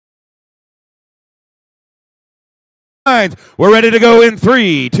We're ready to go in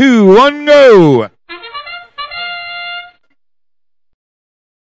 3, 2, 1, go.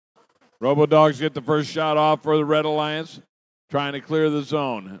 Robodogs get the first shot off for the Red Alliance, trying to clear the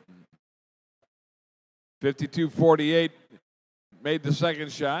zone. 52-48 made the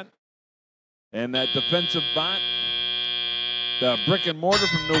second shot. And that defensive bot, the brick and mortar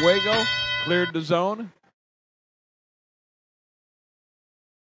from Nuevo, cleared the zone.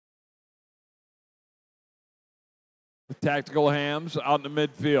 The tactical hams out in the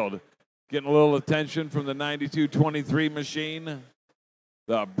midfield, getting a little attention from the 92-23 machine.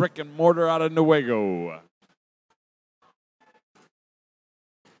 The brick and mortar out of Nuevo.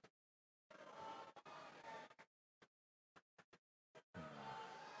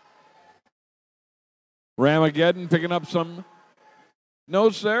 Ramageddon picking up some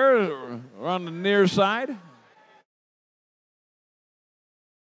notes there on the near side.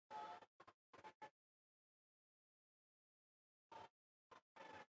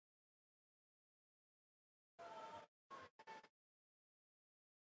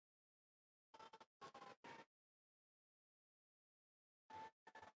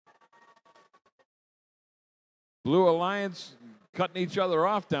 Blue Alliance cutting each other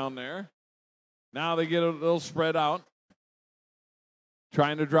off down there. Now they get a little spread out.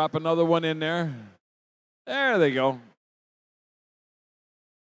 Trying to drop another one in there. There they go.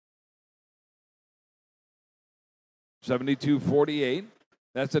 $72-48.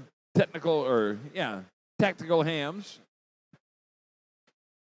 That's a tactical hams.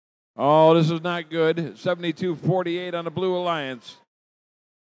 Oh, this is not good. 72-48 on the Blue Alliance.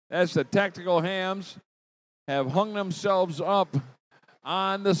 That's the tactical hams have hung themselves up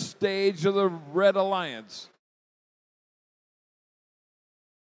on the stage of the Red Alliance.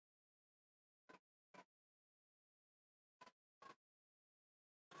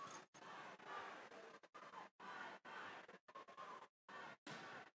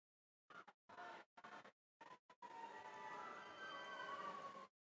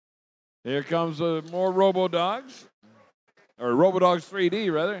 Here comes more Robodogs, or Robodogs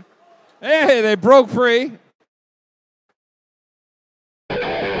 3D rather. Hey, they broke free.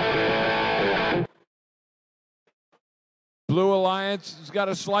 Blue Alliance has got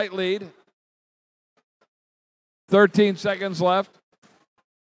a slight lead. 13 seconds left.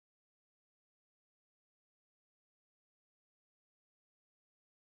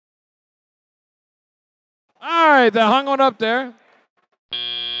 All right, they hung one up there.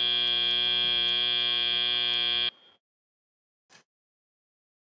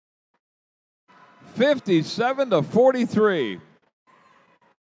 $57-43.